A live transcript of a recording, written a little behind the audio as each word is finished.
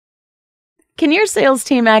Can your sales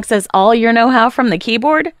team access all your know-how from the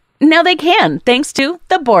keyboard? Now they can, thanks to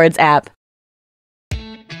the Boards app.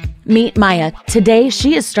 Meet Maya. Today,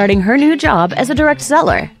 she is starting her new job as a direct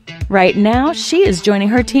seller. Right now, she is joining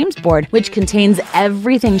her team's board, which contains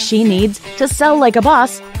everything she needs to sell like a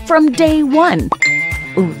boss from day one.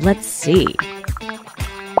 Ooh, let's see.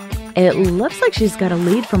 It looks like she's got a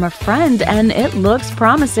lead from a friend, and it looks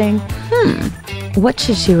promising. What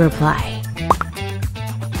should she reply?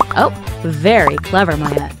 Oh, very clever,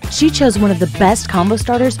 Maya. She chose one of the best combo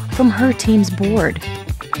starters from her team's board.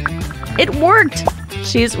 It worked!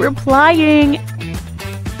 She's replying.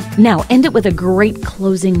 Now, end it with a great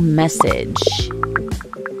closing message.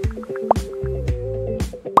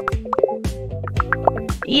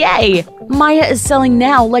 Yay! Maya is selling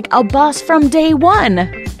now like a boss from day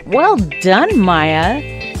one. Well done, Maya.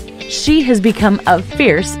 She has become a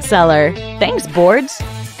fierce seller. Thanks, Boards.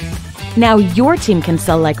 Now your team can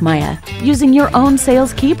sell like Maya using your own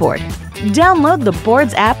sales keyboard. Download the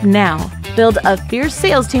Boards app now. Build a fierce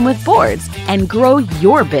sales team with Boards and grow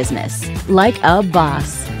your business like a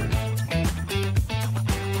boss.